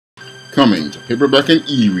Coming to paperback and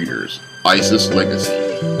e-readers, ISIS Legacy.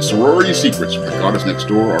 The sorority secrets of the goddess next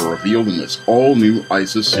door are revealed in this all-new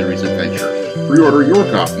ISIS series adventure. Pre-order your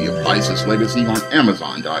copy of ISIS Legacy on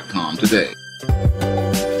Amazon.com today.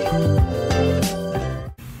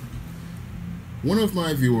 One of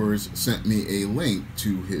my viewers sent me a link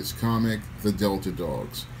to his comic, The Delta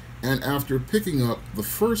Dogs, and after picking up the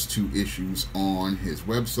first two issues on his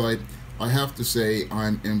website, I have to say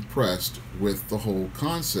I'm impressed with the whole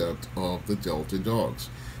concept of the Delta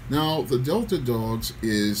Dogs. Now, the Delta Dogs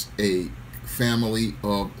is a family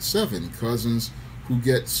of 7 cousins who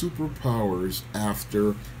get superpowers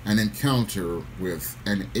after an encounter with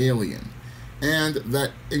an alien. And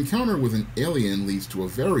that encounter with an alien leads to a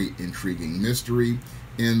very intriguing mystery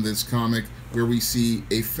in this comic where we see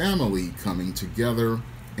a family coming together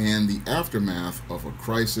and the aftermath of a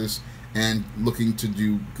crisis and looking to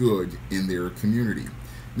do good in their community.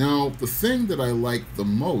 Now, the thing that I like the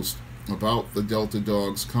most about the Delta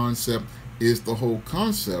Dogs concept is the whole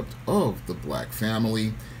concept of the black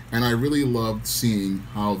family, and I really loved seeing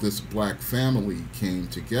how this black family came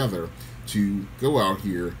together to go out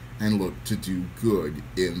here and look to do good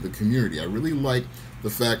in the community. I really like the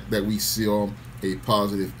fact that we saw a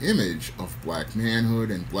positive image of black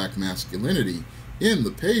manhood and black masculinity in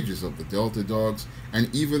the pages of the Delta Dogs,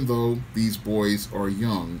 and even though these boys are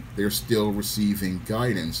young, they're still receiving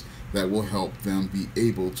guidance that will help them be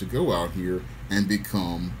able to go out here and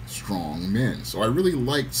become strong men. So I really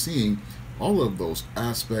liked seeing all of those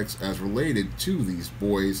aspects as related to these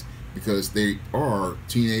boys because they are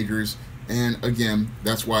teenagers, and again,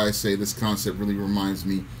 that's why I say this concept really reminds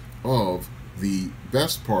me of the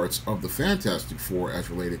best parts of the Fantastic Four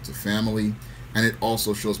as related to family, and it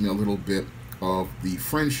also shows me a little bit of the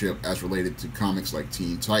friendship as related to comics like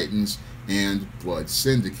Teen Titans and Blood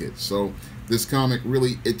Syndicate. So this comic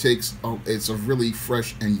really, it's a really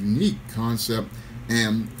fresh and unique concept,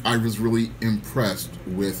 and I was really impressed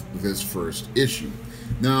with this first issue.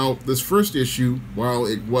 Now, this first issue, while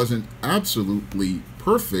it wasn't absolutely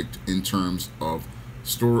perfect in terms of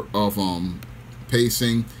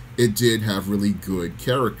pacing, it did have really good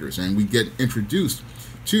characters, and we get introduced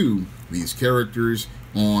to these characters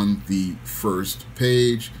on the first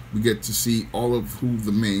page. We get to see all of who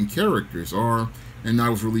the main characters are, and I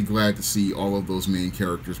was really glad to see all of those main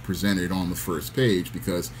characters presented on the first page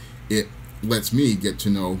because it lets me get to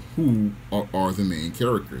know who are the main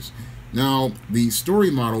characters. Now, the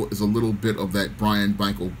story model is a little bit of that Brian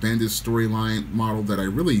Michael Bendis storyline model that I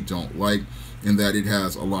really don't like, in that it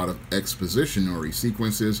has a lot of expositionary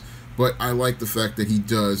sequences, but I like the fact that he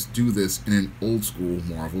does do this in an old school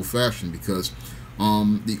Marvel fashion, because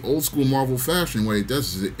the old school Marvel fashion, what it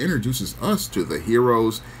does is it introduces us to the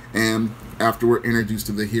heroes, and after we're introduced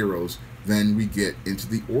to the heroes, then we get into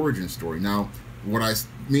the origin story. Now, what I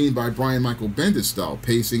mean by Brian Michael Bendis style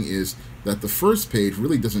pacing is that the first page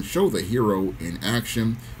really doesn't show the hero in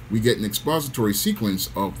action. We get an expository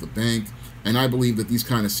sequence of the bank, and I believe that these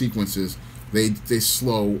kind of sequences, they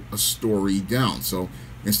slow a story down. So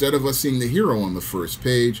instead of us seeing the hero on the first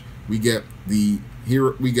page, we get the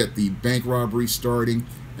bank robbery starting,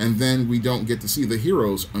 and then we don't get to see the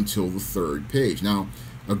heroes until the third page. Now,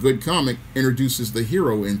 a good comic introduces the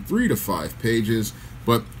hero in 3 to 5 pages,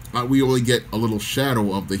 but we only get a little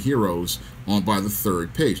shadow of the heroes by the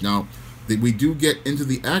third page. Now, we do get into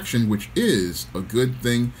the action, which is a good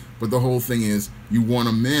thing, but the whole thing is you want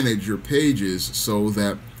to manage your pages so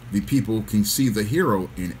that the people can see the hero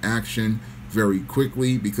in action very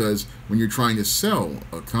quickly, because when you're trying to sell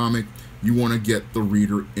a comic, you want to get the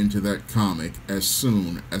reader into that comic as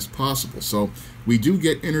soon as possible. So we do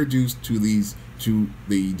get introduced to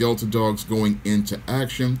the Delta Dogs going into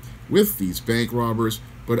action with these bank robbers,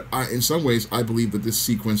 but in some ways I believe that this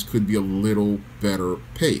sequence could be a little better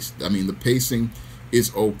paced. I mean, the pacing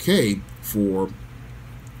is okay for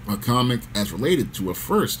a comic as related to a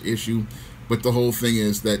first issue, but the whole thing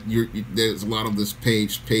is that there's a lot of this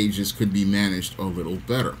pages could be managed a little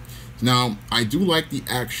better. Now, I do like the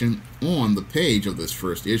action on the page of this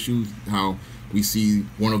first issue, how we see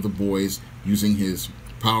one of the boys using his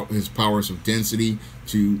powers of density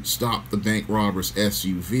to stop the bank robbers'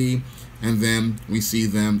 SUV, and then we see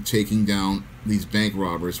them taking down these bank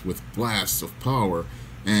robbers with blasts of power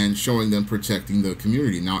and showing them protecting the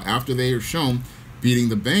community. Now, after they are shown beating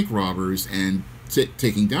the bank robbers and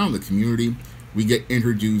taking down the community, we get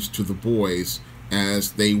introduced to the boys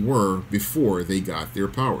as they were before they got their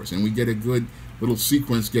powers, and we get a good little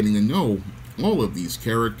sequence getting to know all of these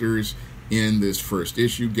characters in this first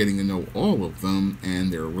issue, getting to know all of them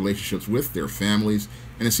and their relationships with their families.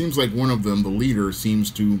 And it seems like one of them, the leader,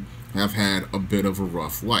 seems to have had a bit of a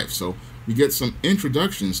rough life. So we get some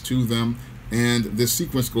introductions to them, and this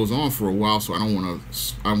sequence goes on for a while. So I don't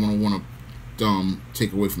want to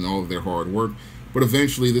take away from all of their hard work. But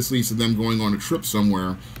eventually, this leads to them going on a trip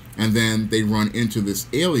somewhere, and then they run into this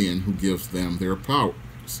alien who gives them their powers.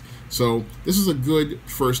 So this is a good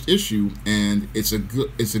first issue, and it's a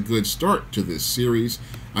good start to this series.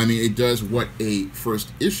 I mean, it does what a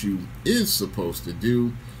first issue is supposed to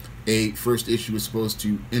do. A first issue is supposed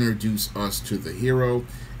to introduce us to the hero.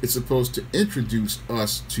 It's supposed to introduce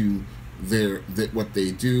us to what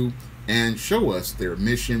they do and show us their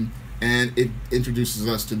mission. And it introduces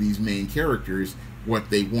us to these main characters, what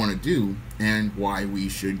they want to do, and why we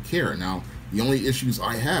should care. Now, the only issues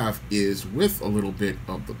I have is with a little bit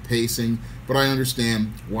of the pacing, but I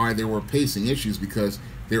understand why there were pacing issues, because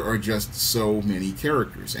there are just so many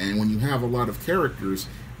characters. And when you have a lot of characters,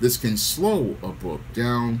 this can slow a book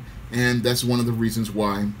down, and that's one of the reasons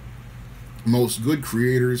why most good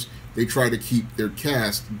creators, they try to keep their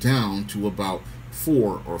cast down to about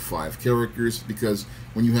 4 or 5 characters, because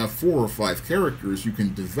when you have 4 or 5 characters, you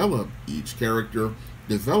can develop each character,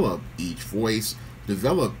 develop each voice,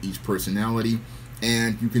 develop each personality,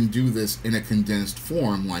 and you can do this in a condensed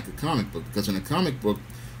form like a comic book, because in a comic book,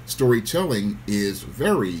 storytelling is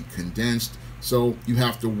very condensed, so you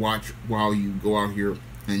have to watch while you go out here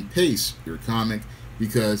and pace your comic,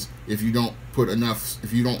 because if you don't put enough,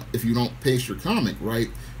 if you don't pace your comic right,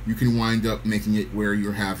 you can wind up making it where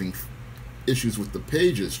you're having issues with the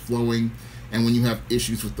pages flowing, and when you have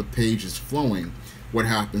issues with the pages flowing, what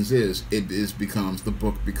happens is the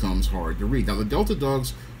book becomes hard to read. Now, the Delta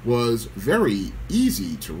Dogs was very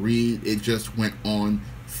easy to read. It just went on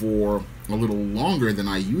for a little longer than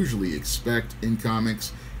I usually expect in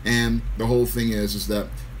comics, and the whole thing is that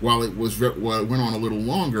while it went on a little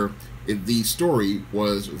longer, the story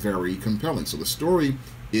was very compelling. So the story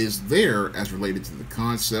is there as related to the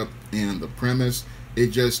concept and the premise.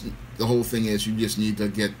 The whole thing is you just need to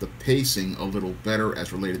get the pacing a little better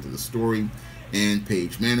as related to the story and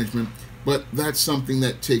page management. But that's something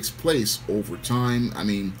that takes place over time. I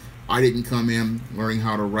mean, I didn't come in learning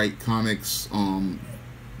how to write comics.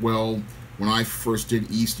 Well, when I first did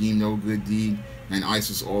East Team No Good Deed and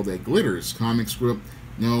ISIS All That Glitters comic script,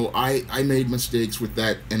 no, I made mistakes with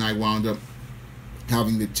that, and I wound up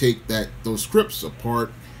having to take those scripts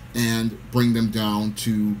apart and bring them down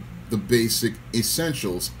to the basic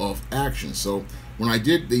essentials of action. So when I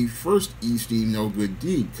did the first East Team No Good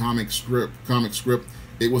Deed comic script,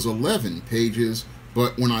 it was 11 pages,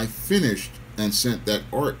 but when I finished and sent that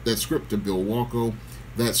script to Bill Walko,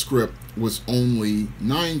 that script was only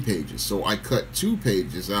 9 pages. So I cut 2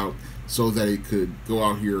 pages out so that it could go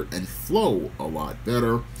out here and flow a lot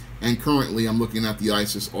better. And currently I'm looking at the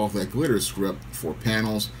ISIS All That Glitters script for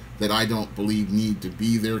panels that I don't believe need to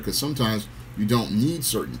be there, because sometimes you don't need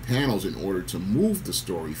certain panels in order to move the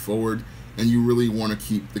story forward, and you really want to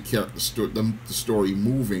keep the story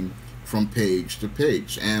moving from page to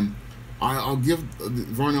page. And I'll give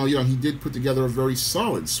Varnell Young, he did put together a very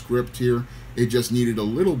solid script here. It just needed a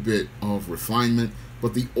little bit of refinement,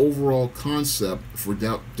 but the overall concept for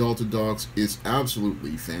Delta Dogs is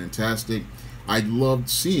absolutely fantastic. I loved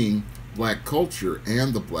seeing Black culture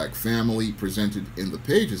and the Black family presented in the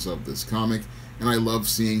pages of this comic, and I love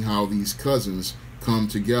seeing how these cousins come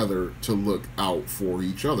together to look out for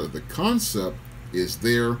each other. The concept is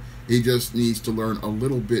there. He just needs to learn a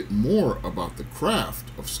little bit more about the craft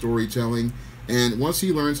of storytelling, and once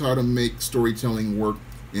he learns how to make storytelling work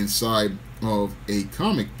inside of a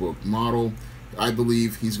comic book model, I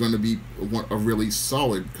believe he's going to be a really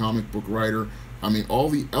solid comic book writer. I mean, all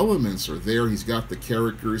the elements are there. He's got the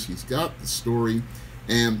characters, he's got the story,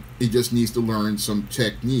 and he just needs to learn some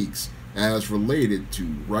techniques as related to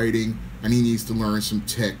writing, and he needs to learn some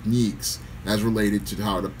techniques as related to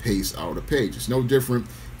how to pace out a page. It's no different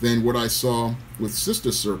than what I saw with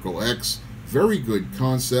Sister Circle X. Very good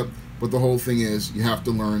concept, but the whole thing is you have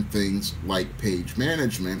to learn things like page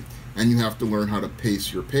management, and you have to learn how to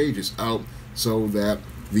pace your pages out so that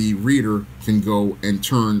the reader can go and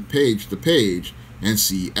turn page to page and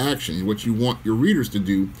see action. And what you want your readers to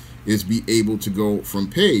do is be able to go from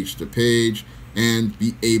page to page and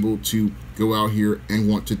be able to go out here and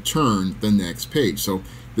want to turn the next page. So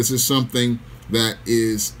this is something that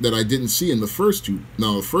I didn't see in the first two.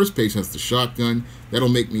 Now the first page has the shotgun. That'll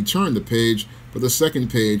make me turn the page, but the second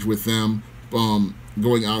page with them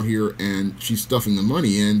going out here and she's stuffing the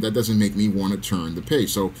money in, that doesn't make me want to turn the page.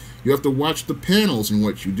 So you have to watch the panels in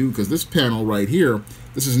what you do, because this panel right here,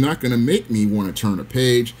 this is not going to make me want to turn a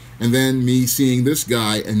page, and then me seeing this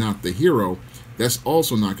guy and not the hero, that's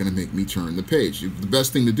also not going to make me turn the page. The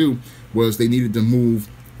best thing to do was they needed to move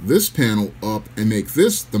this panel up and make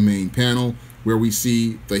this the main panel, where we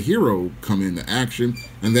see the hero come into action,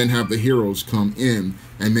 and then have the heroes come in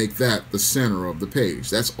and make that the center of the page.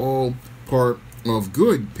 That's all part of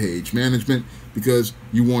good page management, because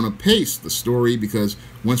you want to pace the story, because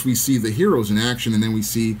once we see the heroes in action and then we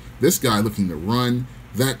see this guy looking to run,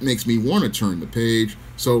 that makes me want to turn the page.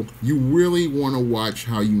 So you really want to watch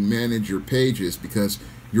how you manage your pages, because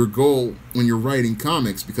your goal when you're writing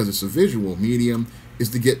comics, because it's a visual medium, is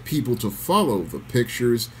to get people to follow the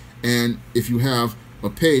pictures. And if you have a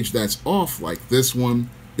page that's off like this one,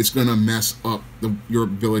 it's going to mess up your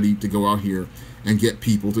ability to go out here and get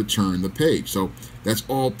people to turn the page. So that's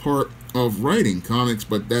all part of writing comics,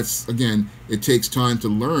 but that's, again, it takes time to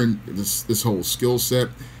learn this whole skill set.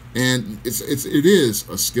 And it is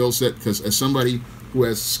a skill set, because as somebody who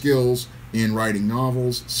has skills in writing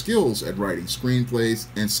novels, skills at writing screenplays,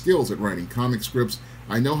 and skills at writing comic scripts,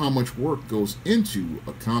 I know how much work goes into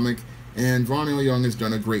a comic, and Von L. Young has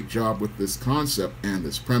done a great job with this concept and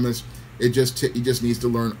this premise. He just needs to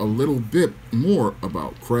learn a little bit more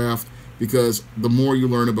about craft, because the more you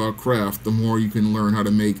learn about craft, the more you can learn how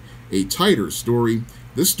to make a tighter story.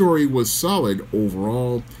 This story was solid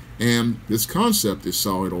overall, and this concept is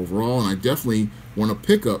solid overall, and I definitely want to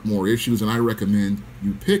pick up more issues, and I recommend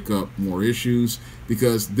you pick up more issues,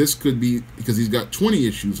 because this could be, because he's got 20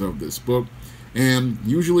 issues of this book. And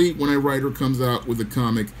usually when a writer comes out with a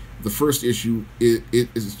comic, the first issue it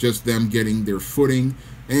is just them getting their footing,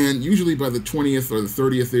 and usually by the 20th or the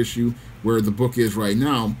 30th issue, where the book is right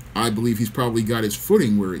now, I believe he's probably got his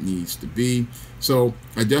footing where it needs to be. So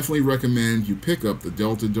I definitely recommend you pick up the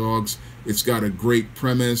Delta Dogs. It's got a great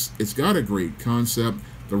premise, it's got a great concept,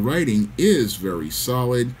 the writing is very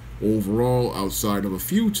solid overall outside of a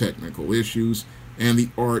few technical issues, and the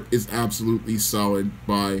art is absolutely solid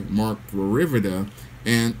by Mark Rivida,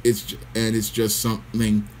 and it's just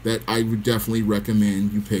something that I would definitely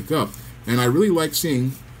recommend you pick up. And I really like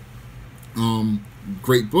seeing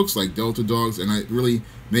great books like Delta Dogs, and it really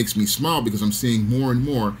makes me smile, because I'm seeing more and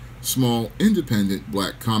more small independent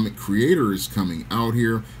black comic creators coming out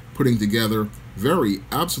here, putting together very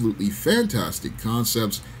absolutely fantastic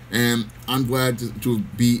concepts. And I'm glad to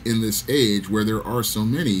be in this age where there are so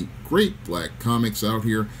many great black comics out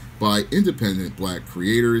here by independent black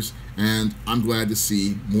creators, and I'm glad to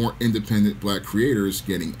see more independent black creators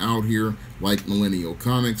getting out here like Millennial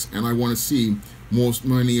Comics, and I want to see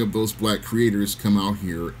many of those black creators come out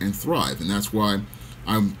here and thrive. And that's why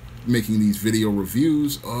I'm making these video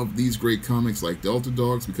reviews of these great comics like Delta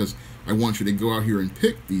Dogs, because I want you to go out here and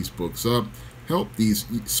pick these books up, help these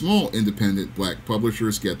small independent black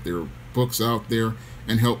publishers get their books out there,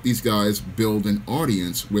 and help these guys build an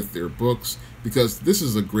audience with their books, because this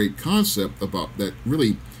is a great concept about that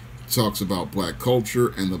really talks about black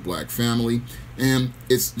culture and the black family. And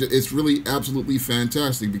it's really absolutely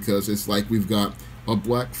fantastic, because it's like we've got a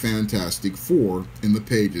Black Fantastic Four in the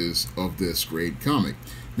pages of this great comic.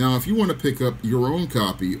 Now, if you want to pick up your own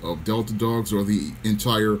copy of Delta Dogs, or the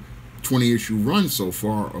entire 20-issue run so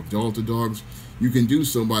far of Delta Dogs, you can do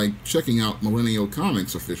so by checking out Millennial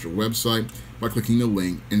Comics' official website by clicking the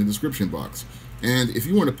link in the description box. And if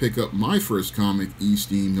you want to pick up my first comic,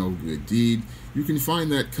 Esteem No Good Deed, you can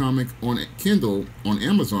find that comic on Kindle on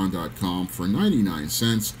Amazon.com for 99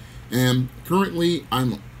 cents. And currently,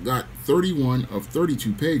 I've got 31 of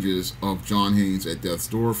 32 pages of John Haynes at Death's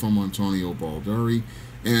Door from Antonio Baldari.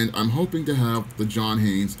 And I'm hoping to have the John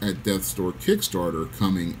Haynes at Death's Door Kickstarter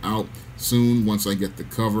coming out soon once I get the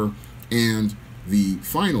cover and the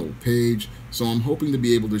final page. So I'm hoping to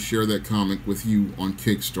be able to share that comic with you on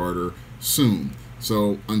Kickstarter soon.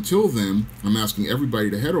 So until then, I'm asking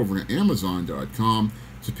everybody to head over to Amazon.com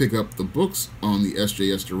to pick up the books on the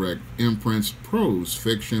SJS Direct imprints, prose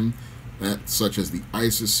fiction, such as the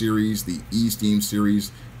ISIS series, the E-Steam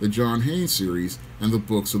series, the John Haynes series, and the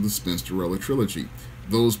books of the Spinsterella trilogy.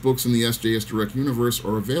 Those books in the SJS Direct universe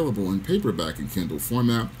are available in paperback and Kindle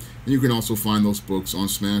format, and you can also find those books on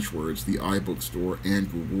Smashwords, the iBookstore,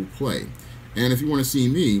 and Google Play. And if you want to see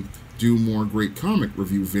me do more great comic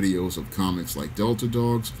review videos of comics like Delta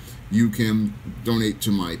Dogs, you can donate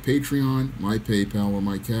to my Patreon, my PayPal, or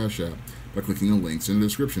my Cash App by clicking the links in the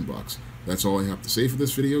description box. That's all I have to say for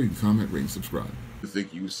this video. You can comment, rate, and subscribe. If you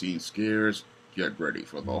think you've seen scares, get ready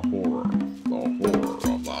for the horror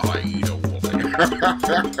of the hyena woman.